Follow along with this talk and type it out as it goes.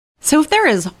So if there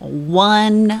is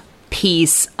one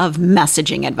piece of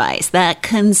messaging advice that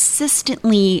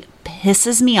consistently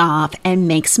pisses me off and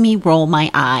makes me roll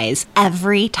my eyes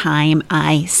every time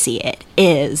I see it,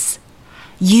 is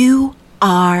you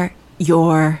are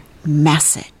your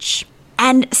message.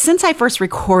 And since I first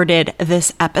recorded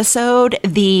this episode,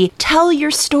 the tell your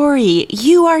story,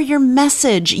 you are your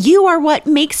message, you are what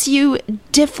makes you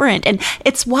different, and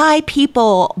it's why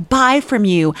people buy from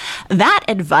you, that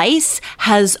advice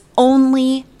has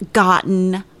only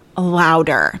gotten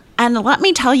louder. And let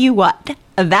me tell you what,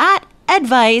 that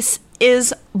advice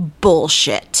is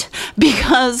bullshit.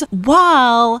 Because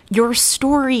while your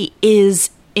story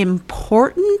is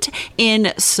important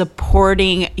in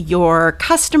supporting your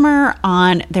customer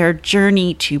on their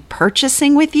journey to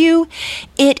purchasing with you,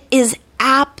 it is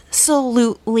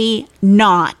absolutely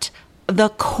not the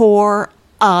core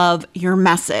of your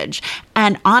message.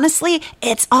 And honestly,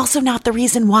 it's also not the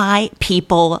reason why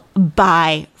people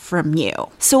buy from you.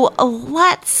 So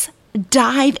let's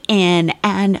dive in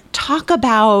and talk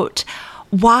about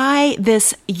why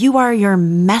this you are your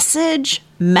message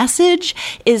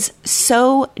is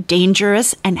so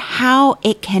dangerous and how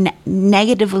it can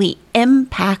negatively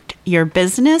impact your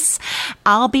business.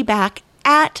 I'll be back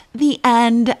at the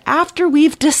end after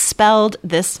we've dispelled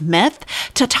this myth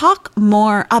to talk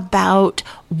more about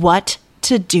what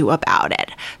to do about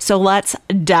it. So let's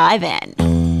dive in.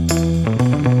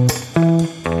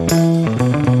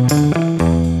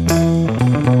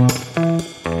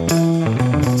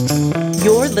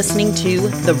 You're listening to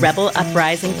the Rebel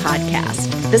Uprising podcast.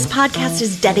 This podcast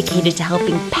is dedicated to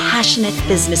helping passionate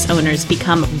business owners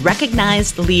become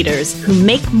recognized leaders who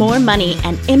make more money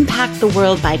and impact the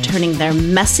world by turning their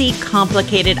messy,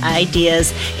 complicated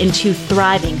ideas into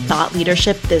thriving thought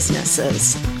leadership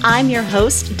businesses. I'm your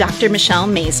host, Dr. Michelle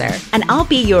Mazur, and I'll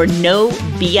be your no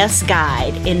BS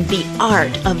guide in the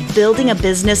art of building a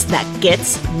business that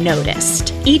gets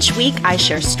noticed. Each week, I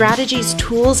share strategies,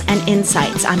 tools, and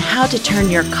insights on how to turn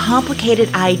your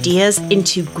complicated ideas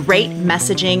into great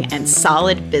messaging and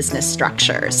solid business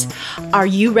structures. Are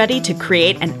you ready to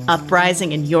create an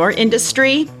uprising in your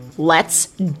industry? Let's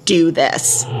do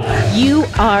this. You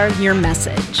are your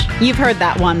message. You've heard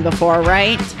that one before,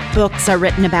 right? Books are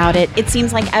written about it. It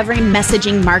seems like every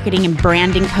messaging, marketing, and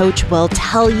branding coach will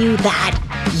tell you that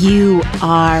you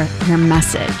are your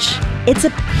message. It's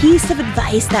a piece of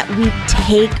advice that we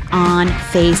take on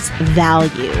face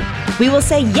value. We will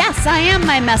say, yes, I am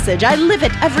my message. I live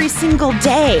it every single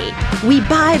day. We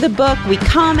buy the book, we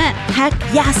comment, heck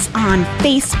yes, on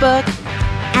Facebook,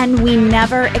 and we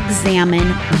never examine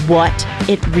what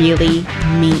it really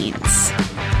means.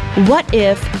 What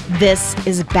if this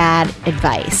is bad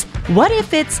advice? What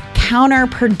if it's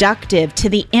counterproductive to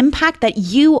the impact that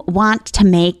you want to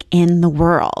make in the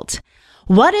world?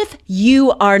 What if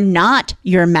you are not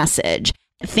your message?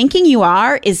 Thinking you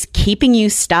are is keeping you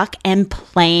stuck and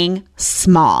playing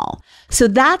small. So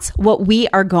that's what we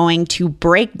are going to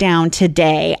break down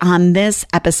today on this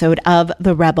episode of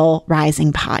the Rebel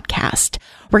Rising podcast.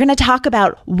 We're going to talk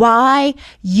about why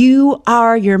you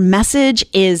are your message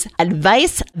is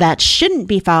advice that shouldn't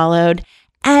be followed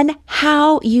and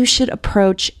how you should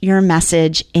approach your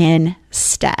message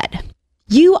instead.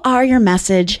 You are your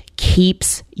message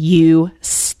keeps you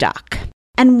stuck.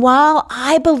 And while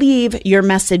I believe your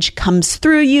message comes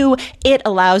through you, it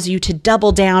allows you to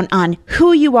double down on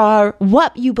who you are,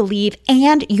 what you believe,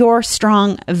 and your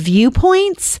strong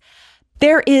viewpoints,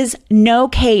 there is no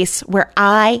case where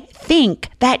I think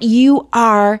that you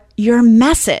are your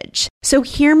message. So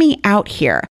hear me out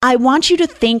here. I want you to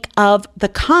think of the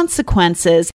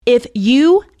consequences if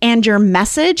you and your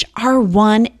message are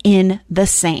one in the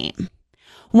same.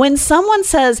 When someone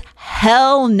says,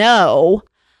 hell no,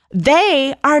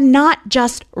 they are not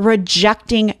just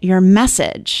rejecting your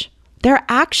message. They're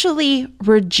actually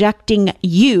rejecting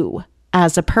you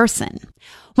as a person.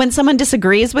 When someone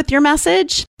disagrees with your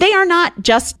message, they are not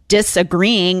just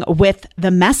disagreeing with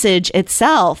the message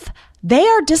itself. They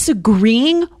are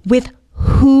disagreeing with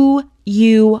who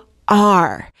you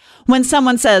are. When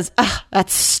someone says,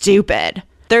 that's stupid,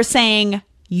 they're saying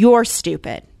you're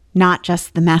stupid, not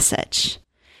just the message.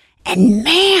 And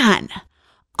man,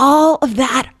 all of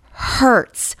that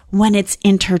hurts when it's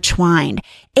intertwined.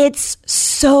 It's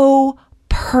so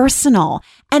personal.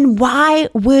 And why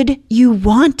would you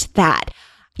want that?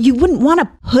 You wouldn't want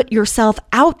to put yourself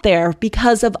out there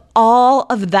because of all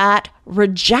of that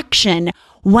rejection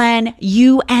when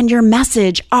you and your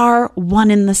message are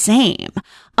one and the same.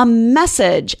 A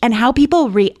message and how people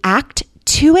react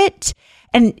to it,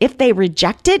 and if they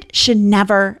reject it, should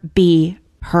never be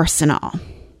personal.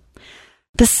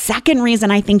 The second reason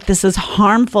I think this is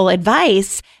harmful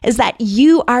advice is that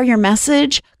you are your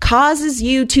message causes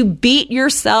you to beat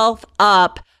yourself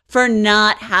up for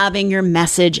not having your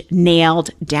message nailed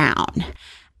down.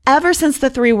 Ever since the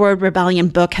 3-Word Rebellion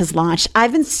book has launched,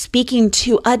 I've been speaking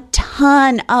to a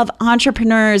ton of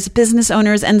entrepreneurs, business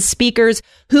owners, and speakers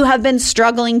who have been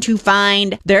struggling to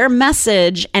find their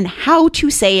message and how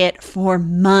to say it for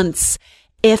months,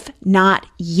 if not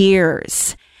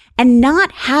years. And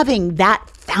not having that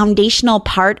foundational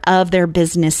part of their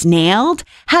business nailed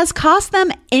has cost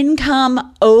them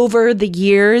income over the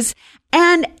years.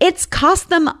 And it's cost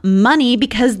them money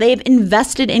because they've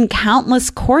invested in countless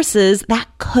courses that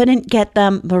couldn't get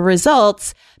them the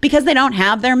results because they don't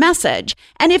have their message.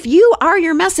 And if you are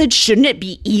your message, shouldn't it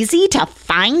be easy to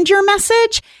find your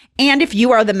message? And if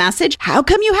you are the message, how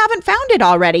come you haven't found it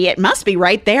already? It must be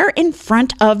right there in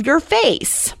front of your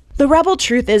face. The rebel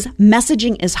truth is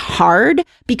messaging is hard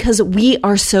because we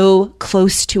are so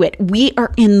close to it. We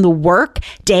are in the work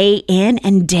day in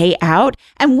and day out,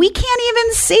 and we can't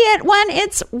even see it when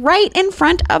it's right in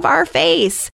front of our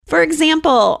face. For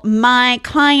example, my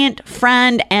client,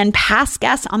 friend, and past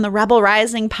guest on the Rebel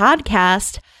Rising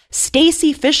podcast,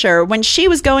 Stacy Fisher, when she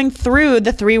was going through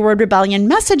the 3-Word Rebellion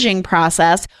messaging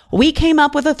process, we came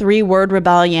up with a 3-word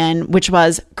rebellion, which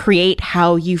was create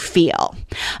how you feel.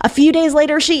 A few days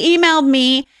later, she emailed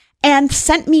me and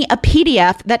sent me a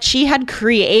PDF that she had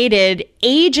created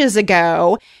ages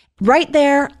ago. Right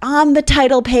there on the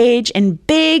title page in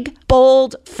big,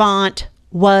 bold font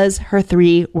was her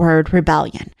 3-word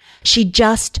rebellion. She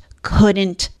just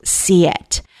couldn't see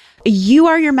it. You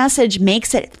are your message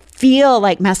makes it feel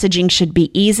like messaging should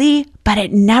be easy, but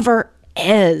it never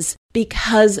is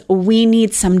because we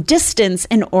need some distance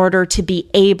in order to be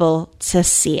able to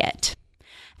see it.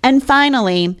 And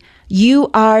finally,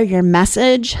 you are your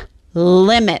message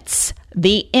limits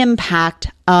the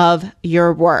impact of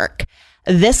your work.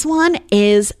 This one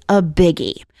is a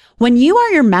biggie. When you are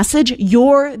your message,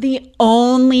 you're the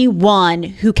only one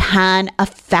who can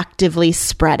effectively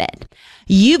spread it.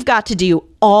 You've got to do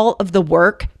all of the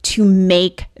work to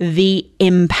make the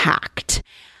impact.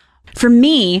 For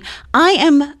me, I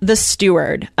am the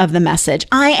steward of the message.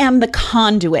 I am the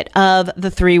conduit of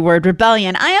the 3-word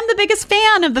rebellion. I am the biggest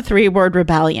fan of the 3-word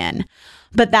rebellion.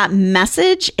 But that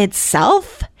message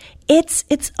itself, it's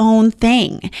its own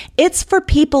thing. It's for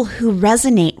people who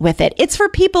resonate with it. It's for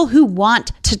people who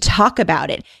want to talk about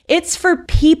it. It's for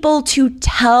people to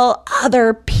tell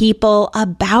other people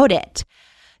about it.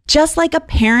 Just like a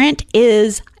parent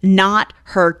is not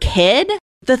her kid,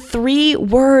 the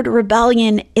 3-word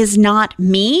rebellion is not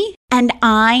me, and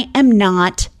I am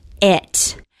not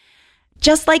it.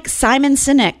 Just like Simon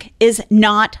Sinek is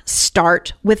not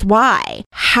Start with Why.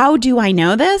 How do I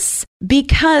know this?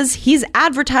 Because he's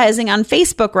advertising on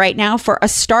Facebook right now for a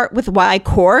Start with Why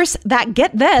course that,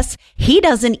 get this, he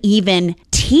doesn't even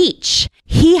teach.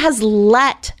 He has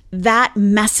let that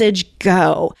message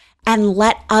go and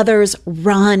let others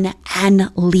run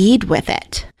and lead with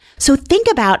it. So think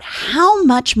about how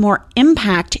much more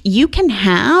impact you can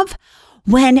have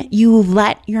when you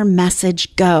let your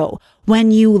message go,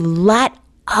 when you let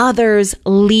others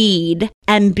lead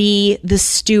and be the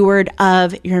steward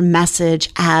of your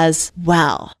message as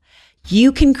well.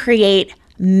 You can create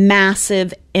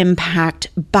massive impact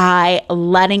by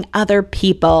letting other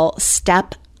people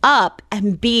step up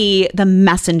and be the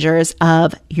messengers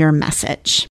of your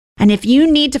message. And if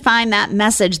you need to find that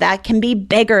message that can be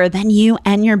bigger than you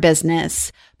and your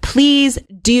business, please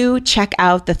do check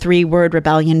out the 3-Word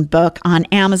Rebellion book on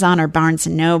Amazon or Barnes &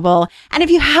 Noble. And if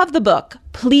you have the book,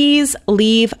 please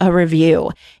leave a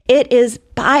review. It is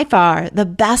by far the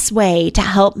best way to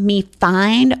help me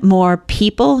find more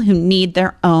people who need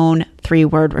their own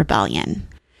 3-word rebellion.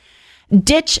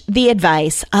 Ditch the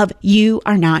advice of you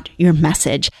are not your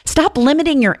message. Stop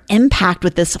limiting your impact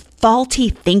with this faulty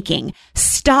thinking.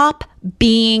 Stop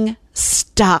being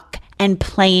stuck and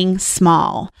playing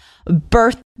small.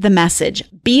 Birth the message.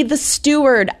 Be the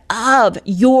steward of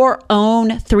your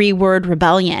own 3-word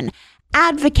rebellion.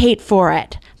 Advocate for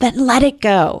it. Then let it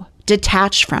go.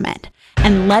 Detach from it.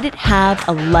 And let it have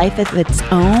a life of its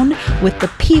own with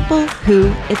the people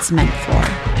who it's meant for.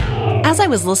 As I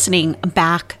was listening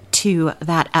back to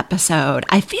that episode,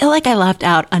 I feel like I left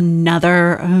out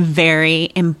another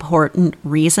very important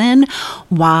reason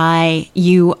why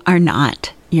you are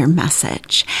not your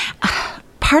message.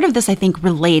 Part of this, I think,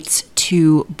 relates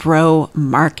to bro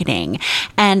marketing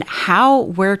and how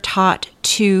we're taught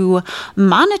to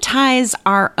monetize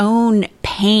our own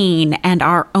pain pain and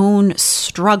our own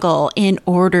struggle in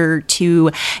order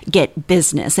to get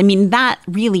business. I mean, that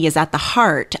really is at the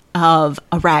heart of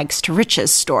a rags to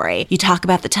riches story. You talk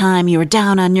about the time you were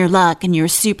down on your luck and you were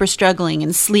super struggling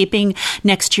and sleeping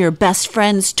next to your best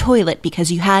friend's toilet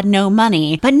because you had no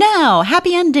money. But now,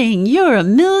 happy ending, you're a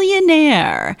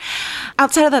millionaire.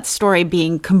 Outside of that story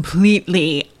being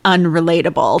completely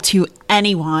unrelatable to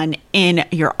anyone in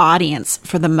your audience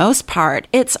for the most part,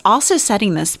 it's also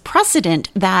setting this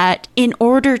precedent that in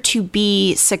order to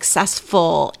be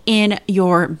successful in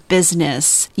your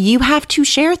business, you have to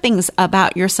share things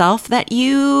about yourself that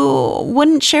you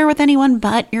wouldn't share with anyone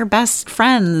but your best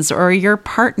friends or your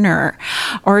partner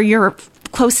or your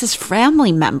closest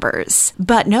family members.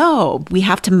 But no, we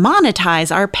have to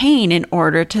monetize our pain in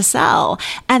order to sell.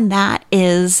 And that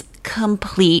is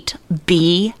complete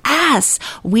BS.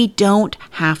 We don't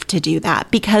have to do that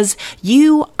because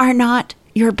you are not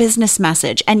your business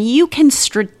message, and you can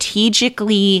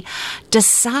strategically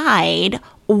decide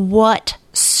what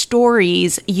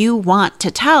stories you want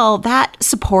to tell that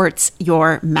supports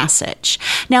your message.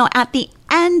 Now, at the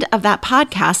end of that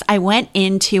podcast, I went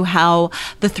into how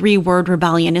the 3-word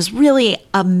rebellion is really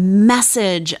a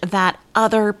message that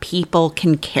other people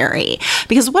can carry.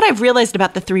 Because what I've realized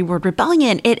about the 3-word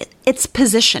rebellion, it's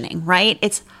positioning, right?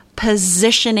 It's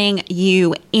positioning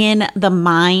you in the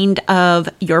mind of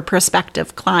your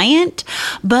prospective client,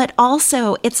 but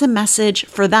also it's a message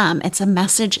for them. It's a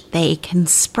message they can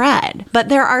spread. But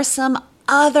there are some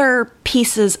other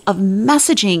pieces of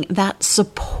messaging that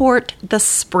support the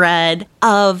spread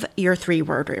of your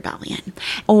 3-word rebellion.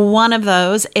 One of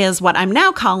those is what I'm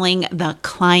now calling the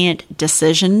client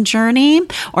decision journey,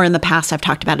 or in the past I've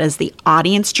talked about it as the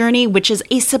audience journey, which is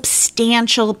a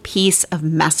substantial piece of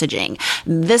messaging.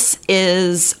 This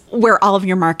is where all of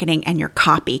your marketing and your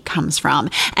copy comes from.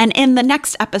 And in the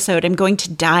next episode, I'm going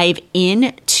to dive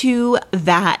into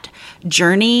that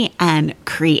journey and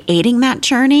creating that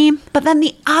journey. But then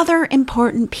the other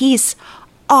important piece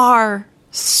are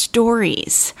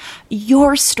stories,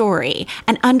 your story,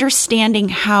 and understanding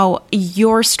how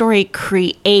your story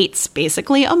creates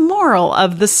basically a moral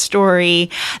of the story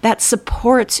that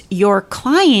supports your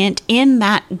client in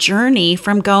that journey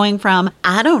from going from,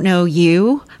 I don't know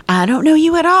you at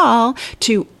all,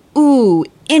 to, ooh,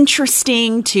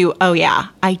 interesting, to, oh yeah,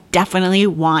 I definitely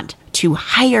want to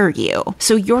hire you.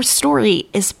 So your story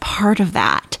is part of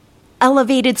that.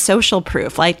 Elevated social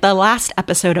proof, like the last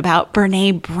episode about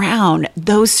Brene Brown,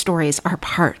 those stories are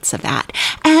parts of that.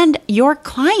 And your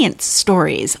clients'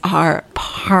 stories are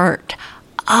part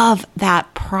of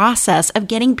that process of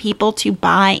getting people to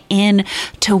buy in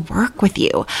to work with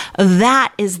you.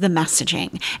 That is the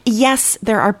messaging. Yes,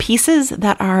 there are pieces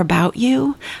that are about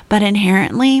you, but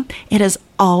inherently it is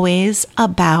always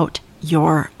about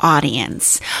your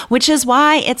audience, which is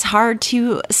why it's hard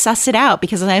to suss it out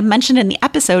because, as I mentioned in the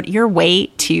episode, you're way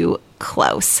too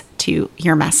close to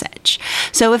your message.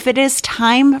 So if it is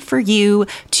time for you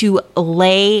to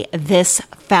lay this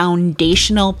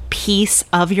foundational piece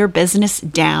of your business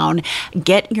down,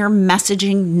 get your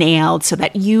messaging nailed so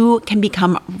that you can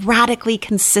become radically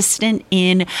consistent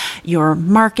in your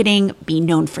marketing, be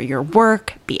known for your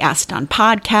work, be asked on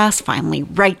podcasts, finally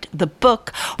write the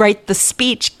book, write the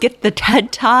speech, get the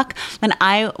TED Talk, then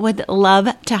I would love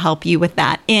to help you with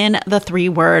that in the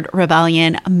 3-word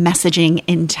rebellion messaging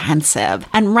intensive.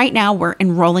 And right now we're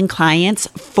enrolling clients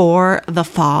for the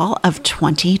fall of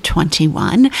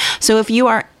 2021. So if you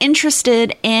are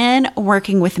interested in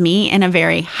working with me in a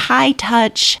very high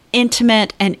touch,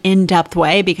 intimate, and in-depth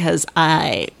way, because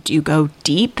I do go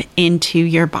deep into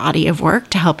your body of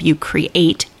work to help you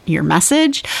create your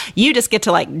message, you just get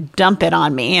to dump it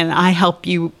on me and I help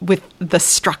you with the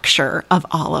structure of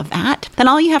all of that. Then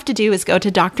all you have to do is go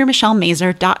to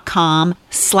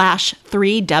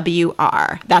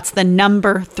drmichellemazur.com/3WR. That's the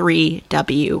number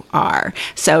 3WR.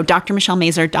 So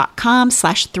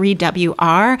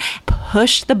drmichellemazur.com/3WR.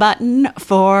 Push the button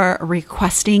for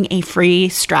requesting a free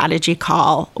strategy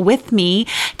call with me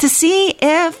to see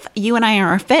if you and I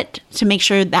are a fit to make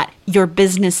sure that your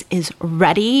business is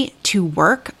ready to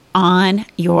work on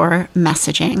your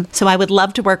messaging. So I would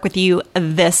love to work with you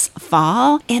this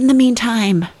fall. In the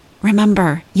meantime,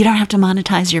 remember, you don't have to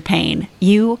monetize your pain.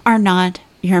 You are not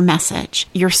your message.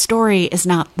 Your story is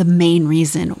not the main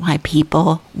reason why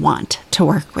people want to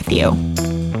work with you.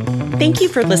 Thank you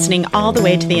for listening all the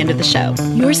way to the end of the show.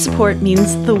 Your support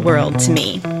means the world to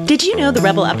me. Did you know the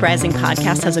Rebel Uprising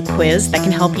podcast has a quiz that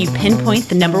can help you pinpoint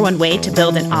the #1 way to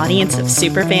build an audience of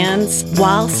superfans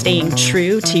while staying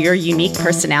true to your unique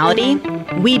personality?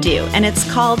 We do, and it's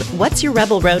called What's Your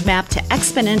Rebel Roadmap to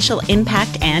Exponential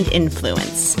Impact and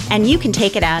Influence. And you can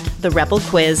take it at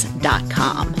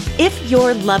therebelquiz.com. If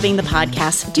you're loving the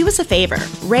podcast, do us a favor,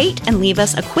 rate and leave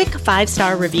us a quick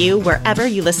 5-star review wherever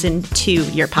you listen to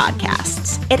your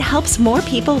podcasts. It helps more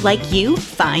people like you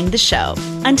find the show.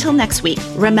 Until next week,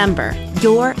 remember,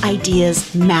 your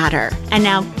ideas matter. And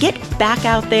now get back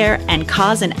out there and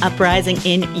cause an uprising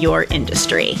in your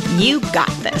industry. You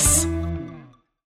got this.